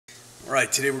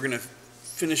Alright, today we're going to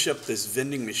finish up this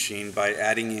vending machine by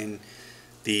adding in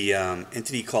the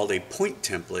entity called a point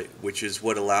template, which is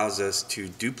what allows us to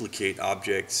duplicate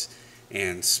objects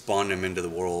and spawn them into the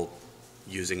world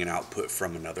using an output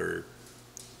from another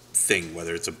thing,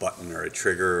 whether it's a button or a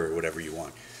trigger or whatever you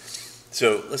want.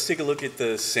 So let's take a look at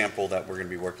the sample that we're going to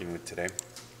be working with today.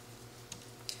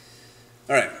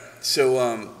 Alright,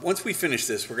 so once we finish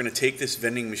this, we're going to take this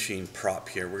vending machine prop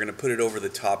here. We're going to put it over the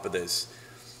top of this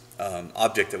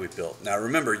object that we built. Now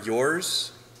remember,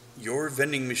 your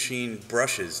vending machine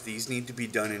brushes, these need to be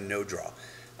done in no draw.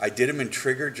 I did them in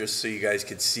trigger just so you guys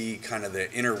could see kind of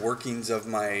the inner workings of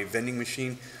my vending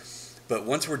machine. But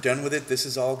once we're done with it, this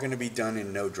is all going to be done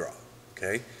in no draw.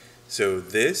 Okay, so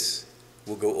this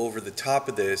will go over the top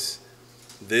of this.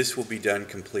 This will be done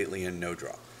completely in no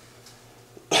draw.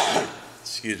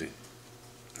 Excuse me.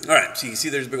 All right, so you can see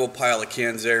there's a big old pile of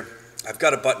cans there. I've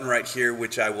got a button right here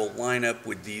which I will line up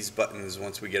with these buttons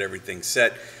once we get everything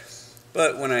set.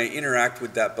 But when I interact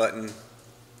with that button,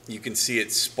 you can see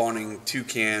it's spawning 2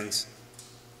 cans.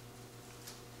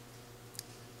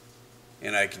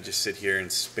 And I can just sit here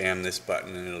and spam this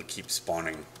button and it'll keep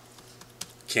spawning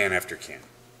can after can.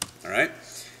 Alright,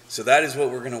 so that is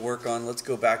what we're going to work on. Let's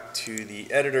go back to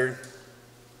the editor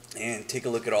and take a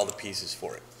look at all the pieces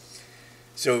for it.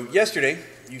 So yesterday,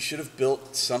 you should have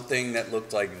built something that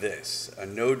looked like this. A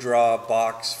no-draw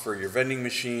box for your vending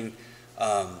machine.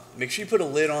 Make sure you put a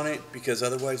lid on it because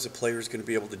otherwise the player is going to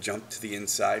be able to jump to the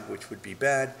inside, which would be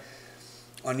bad.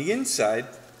 On the inside,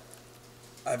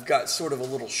 I've got sort of a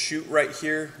little chute right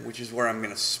here, which is where I'm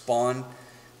going to spawn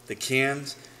the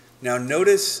cans. Now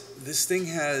notice this thing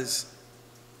has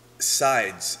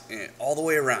sides all the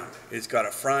way around. It's got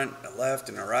a front, a left,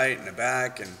 and a right, and a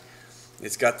back, and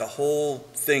it's got the whole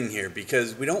thing here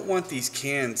because we don't want these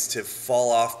cans to fall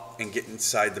off and get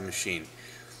inside the machine.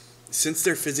 Since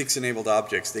they're physics-enabled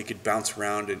objects, they could bounce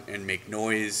around and make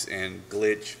noise and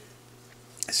glitch.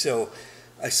 So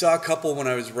I saw a couple when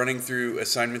I was running through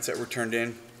assignments that were turned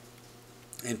in,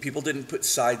 and people didn't put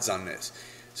sides on this.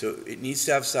 So it needs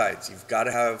to have sides. You've got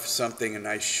to have something, a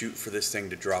nice chute for this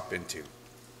thing to drop into.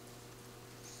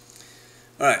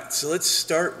 Alright, so let's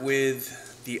start with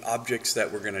the objects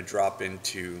that we're going to drop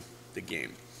into the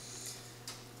game.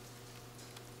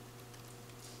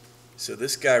 So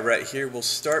this guy right here, we'll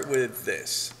start with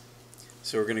this.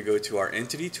 So we're going to go to our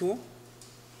entity tool.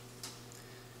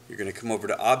 You're going to come over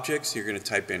to objects. You're going to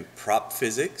type in prop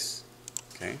physics.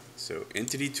 Okay, so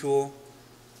entity tool,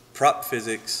 prop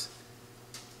physics.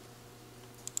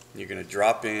 You're going to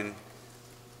drop in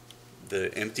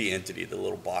the empty entity, the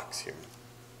little box here.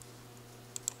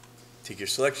 Take your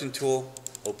selection tool,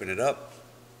 open it up.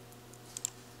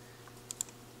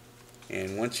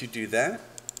 And once you do that,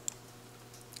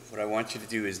 what I want you to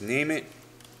do is name it.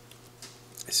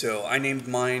 So I named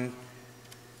mine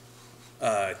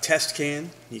test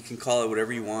can. You can call it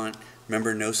whatever you want.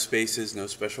 Remember, no spaces, no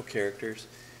special characters.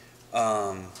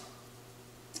 Let's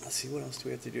see, what else do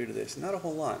we have to do to this? Not a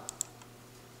whole lot.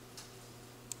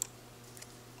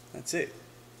 That's it.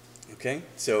 Okay,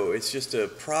 so it's just a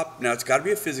prop. Now it's got to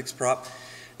be a physics prop.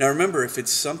 Now remember, if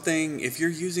it's something, if you're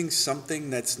using something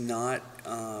that's not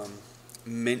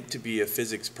meant to be a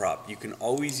physics prop, you can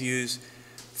always use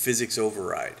physics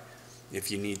override if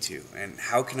you need to. And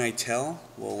how can I tell?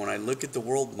 Well, when I look at the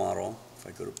world model, if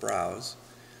I go to browse,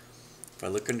 if I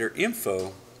look under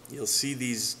info, you'll see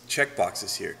these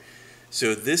checkboxes here.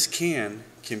 So this can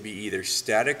be either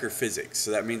static or physics.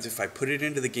 So that means if I put it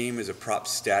into the game as a prop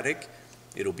static,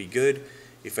 it'll be good.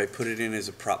 If I put it in as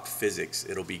a prop physics,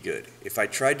 it'll be good. If I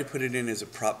tried to put it in as a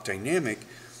prop dynamic,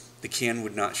 the can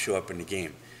would not show up in the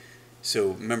game.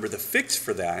 So remember, the fix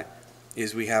for that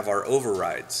is we have our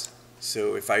overrides.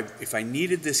 So if I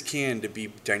needed this can to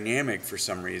be dynamic for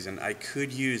some reason, I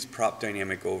could use prop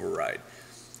dynamic override.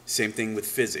 Same thing with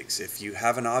physics. If you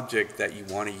have an object that you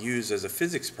want to use as a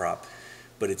physics prop,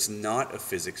 but it's not a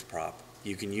physics prop,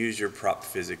 you can use your prop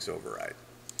physics override.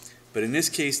 But in this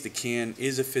case, the can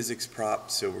is a physics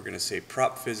prop, so we're going to say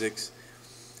prop physics.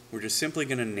 We're just simply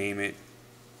going to name it,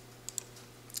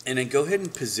 and then go ahead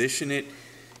and position it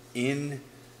in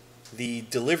the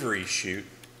delivery chute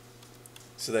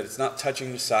so that it's not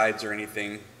touching the sides or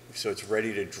anything, so it's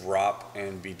ready to drop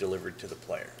and be delivered to the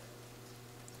player.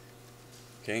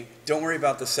 Okay, don't worry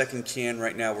about the second can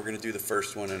right now. We're going to do the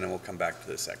first one and then we'll come back to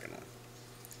the second one.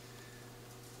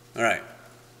 Alright,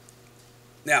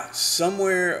 now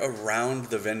somewhere around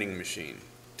the vending machine,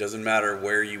 doesn't matter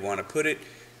where you want to put it,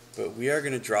 but we are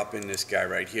going to drop in this guy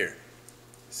right here.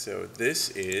 So this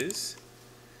is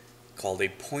called a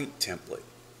point template.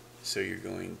 So you're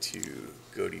going to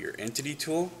go to your entity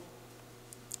tool,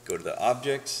 go to the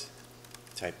objects,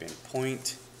 type in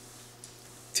point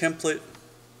template,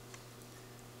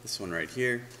 this one right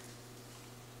here.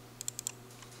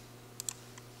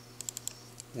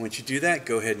 Once you do that,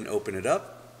 go ahead and open it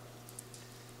up.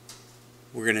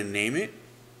 We're going to name it,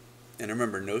 and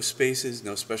remember, no spaces,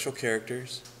 no special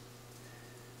characters.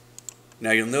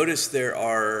 Now you'll notice there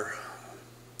are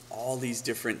all these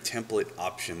different template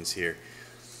options here.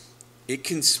 It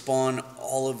can spawn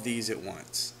all of these at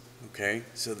once, okay?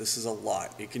 So this is a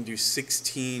lot. It can do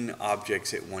 16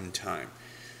 objects at one time.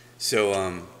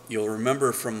 So you'll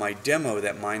remember from my demo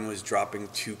that mine was dropping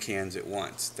 2 cans at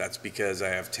once. That's because I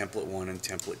have template 1 and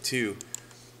template 2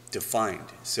 defined.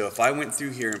 So if I went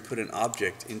through here and put an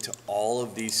object into all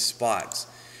of these spots,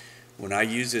 when I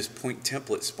use this point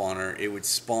template spawner, it would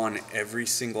spawn every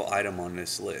single item on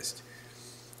this list.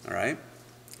 All right?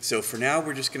 So for now,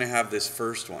 we're just going to have this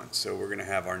first one. So we're going to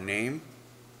have our name.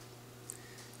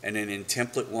 And then in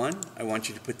template 1, I want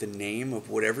you to put the name of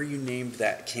whatever you named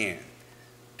that can.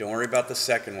 Don't worry about the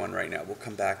second one right now. We'll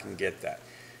come back and get that.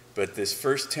 But this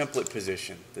first template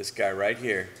position, this guy right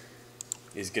here,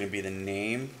 is going to be the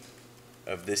name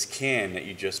of this can that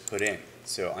you just put in.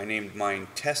 So I named mine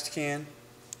test can.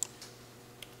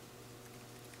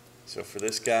 So for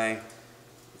this guy,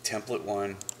 template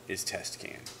 1 is test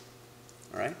can.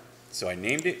 All right? So I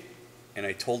named it and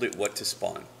I told it what to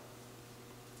spawn.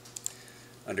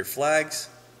 Under flags,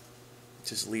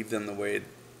 just leave them the way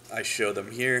I show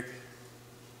them here.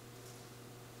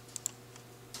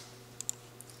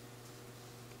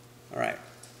 All right.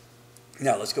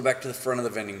 Now let's go back to the front of the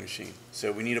vending machine.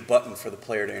 So we need a button for the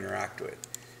player to interact with.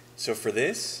 So for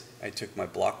this, I took my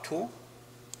block tool,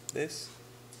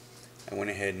 I went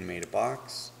ahead and made a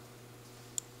box.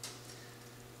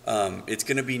 It's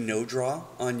going to be no draw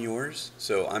on yours.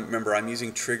 So remember, I'm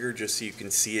using trigger just so you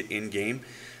can see it in game.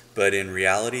 But in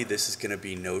reality, this is going to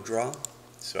be no draw.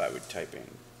 So I would type in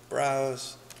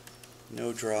browse,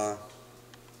 no draw,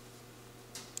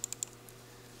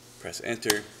 press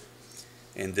enter,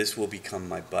 and this will become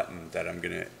my button that I'm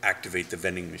going to activate the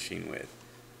vending machine with.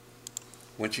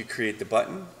 Once you create the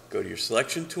button, go to your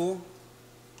selection tool,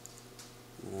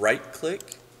 right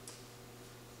click,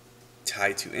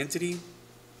 tie to entity,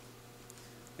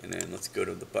 and then let's go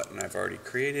to the button I've already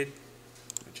created,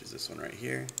 which is this one right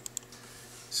here.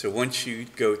 So once you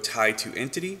go tie to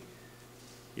entity,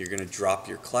 you're going to drop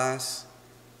your class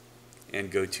and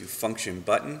go to function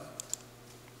button,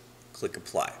 click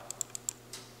apply.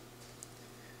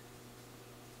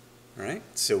 All right,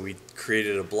 so we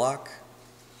created a block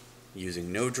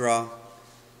using no draw.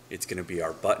 It's going to be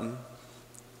our button.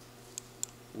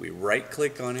 We right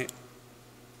click on it,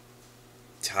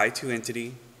 tie to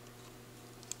entity.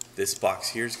 This box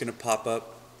here is going to pop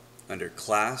up. Under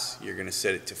class, you're going to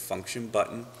set it to function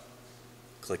button.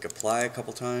 Click apply a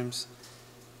couple times.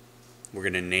 We're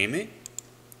going to name it.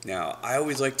 Now, I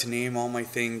always like to name all my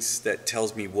things that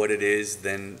tells me what it is,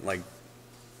 then like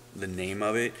the name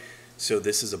of it. So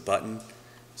this is a button.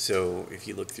 So if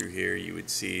you look through here, you would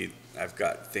see I've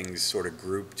got things sort of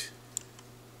grouped.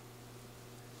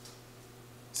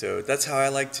 So that's how I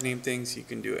like to name things. You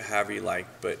can do it however you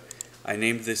like, but I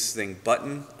named this thing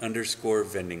button underscore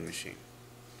vending machine.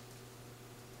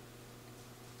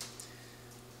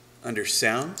 Under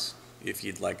sounds, if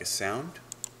you'd like a sound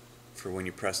for when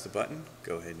you press the button,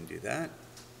 go ahead and do that.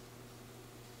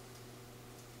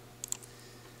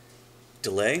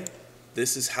 Delay,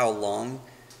 this is how long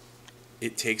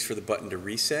it takes for the button to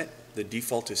reset. The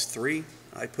default is 3.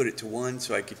 I put it to 1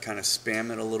 so I could kind of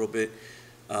spam it a little bit.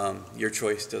 Your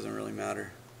choice, doesn't really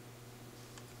matter.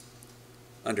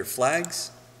 Under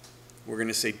flags, we're going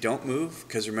to say don't move,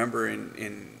 because remember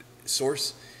in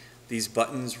source, these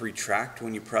buttons retract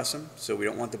when you press them, so we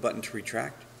don't want the button to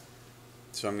retract.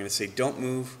 So I'm going to say don't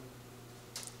move,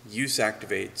 use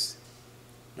activates,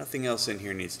 nothing else in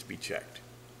here needs to be checked.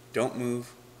 Don't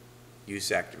move, use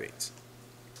activates.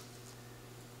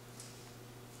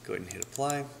 Go ahead and hit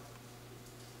apply.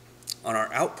 On our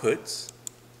outputs,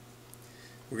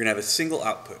 we're going to have a single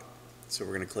output. So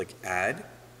we're going to click add,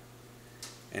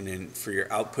 and then for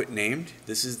your output named,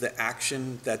 this is the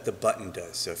action that the button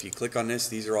does. So if you click on this,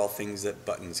 these are all things that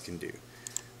buttons can do.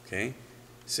 Okay,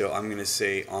 so I'm going to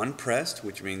say on pressed,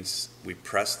 which means we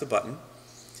press the button.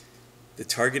 The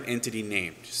target entity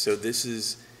named. So this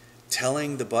is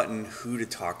telling the button who to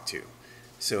talk to.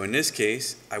 So in this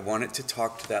case, I want it to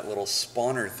talk to that little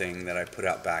spawner thing that I put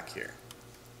out back here.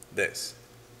 This.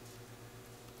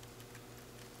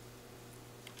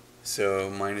 So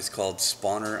mine is called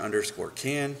spawner underscore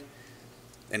can.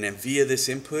 And then via this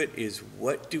input is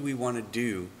what do we want to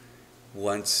do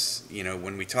once,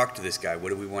 when we talk to this guy, what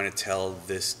do we want to tell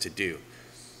this to do?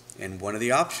 and one of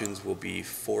the options will be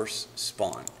force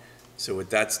spawn. So what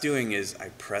that's doing is I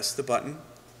press the button,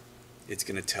 it's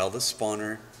going to tell the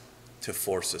spawner to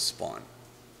force a spawn.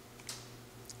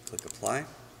 Click apply,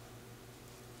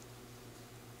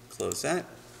 close that.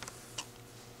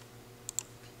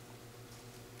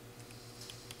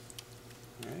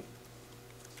 All right.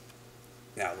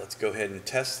 Now let's go ahead and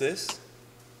test this.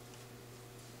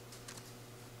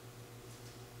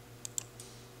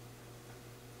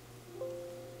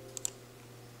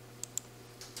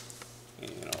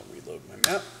 And I'll reload my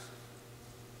map.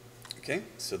 Okay,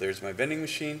 so there's my vending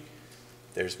machine.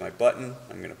 There's my button.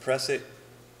 I'm going to press it.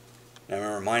 Now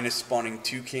remember, mine is spawning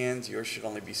 2 cans. Yours should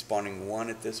only be spawning 1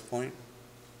 at this point.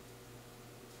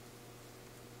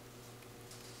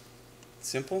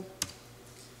 Simple.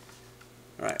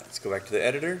 All right, let's go back to the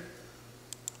editor.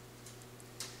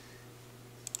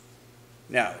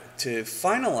 Now, to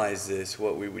finalize this,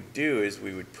 what we would do is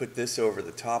we would put this over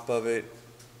the top of it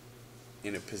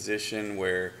in a position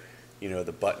where, you know,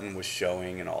 the button was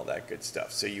showing and all that good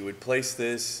stuff. So you would place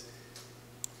this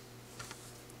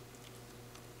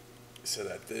so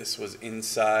that this was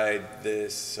inside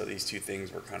this, so these two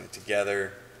things were kind of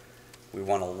together. We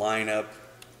want to line up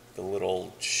the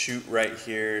little chute right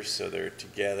here so they're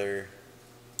together.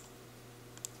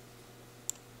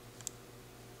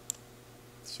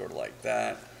 Sort of like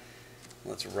that.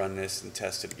 Let's run this and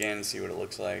test it again and see what it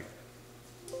looks like.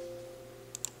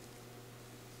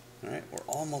 Alright, we're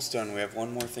almost done. We have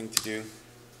one more thing to do.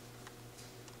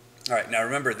 Alright, now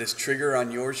remember, this trigger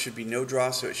on yours should be no draw,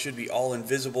 so it should be all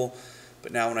invisible.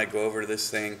 But now when I go over to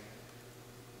this thing,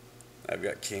 I've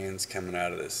got cans coming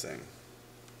out of this thing.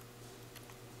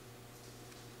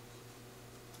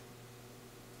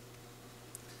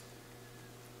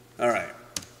 Alright,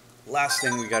 last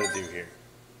thing we got to do here.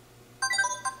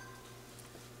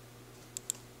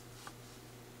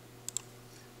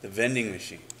 The vending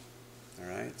machine.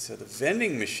 Alright, so the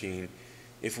vending machine,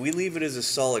 if we leave it as a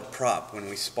solid prop, when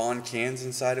we spawn cans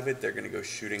inside of it, they're going to go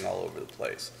shooting all over the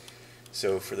place.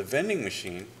 So for the vending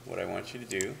machine, what I want you to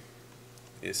do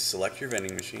is select your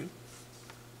vending machine.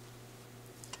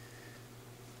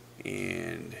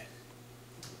 And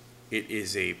it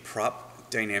is a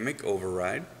prop dynamic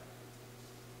override.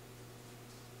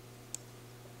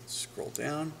 Scroll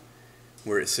down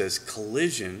where it says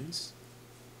collisions.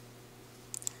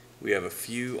 We have a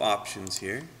few options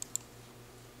here.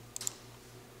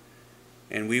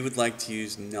 And we would like to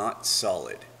use not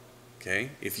solid.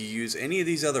 Okay? If you use any of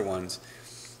these other ones,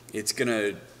 it's going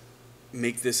to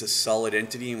make this a solid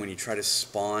entity, and when you try to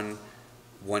spawn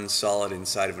one solid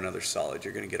inside of another solid,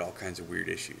 you're going to get all kinds of weird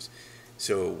issues.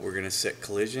 So we're going to set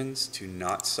collisions to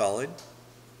not solid.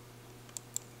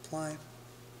 Apply.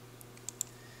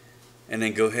 And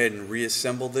then go ahead and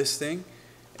reassemble this thing.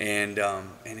 And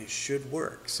it should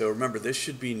work. So remember, this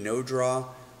should be no draw.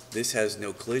 This has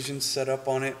no collisions set up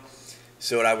on it.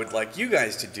 So what I would like you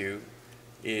guys to do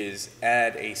is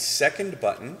add a second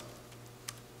button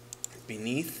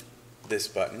beneath this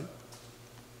button.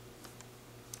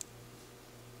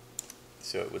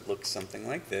 So it would look something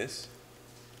like this.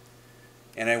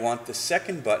 And I want the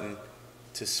second button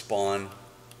to spawn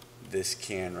this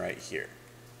can right here.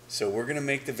 So we're going to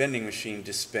make the vending machine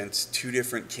dispense 2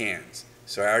 different cans.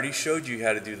 So I already showed you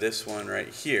how to do this one right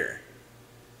here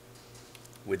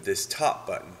with this top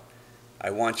button. I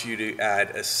want you to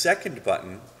add a second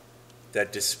button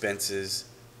that dispenses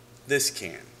this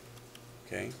can,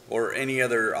 okay? Or any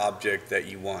other object that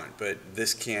you want, but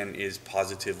this can is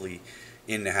positively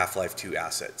in the Half-Life 2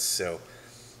 assets. So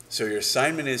your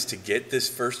assignment is to get this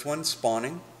first one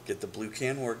spawning, get the blue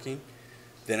can working.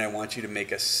 Then I want you to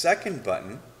make a second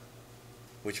button,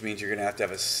 which means you're going to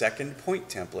have a second point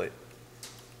template.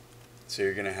 So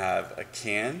you're going to have a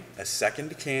can, a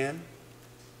second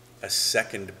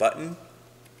button,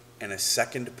 and a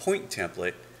second point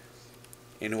template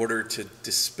in order to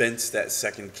dispense that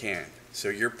second can. So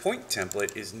your point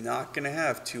template is not going to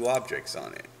have 2 objects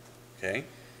on it, okay?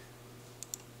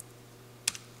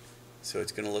 So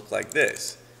it's going to look like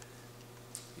this.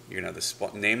 You're going to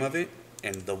have the name of it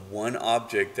and the one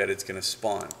object that it's going to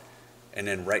spawn. And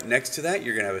then right next to that,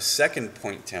 you're going to have a second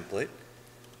point template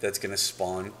that's going to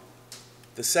spawn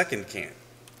the second can.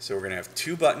 So we're going to have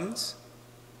 2 buttons,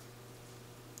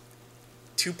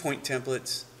 2 point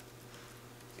templates,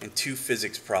 and 2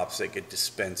 physics props that get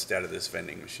dispensed out of this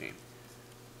vending machine.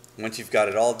 Once you've got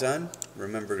it all done,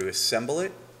 remember to assemble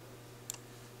it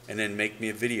and then make me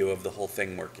a video of the whole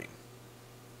thing working.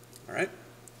 All right?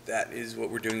 That is what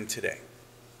we're doing today.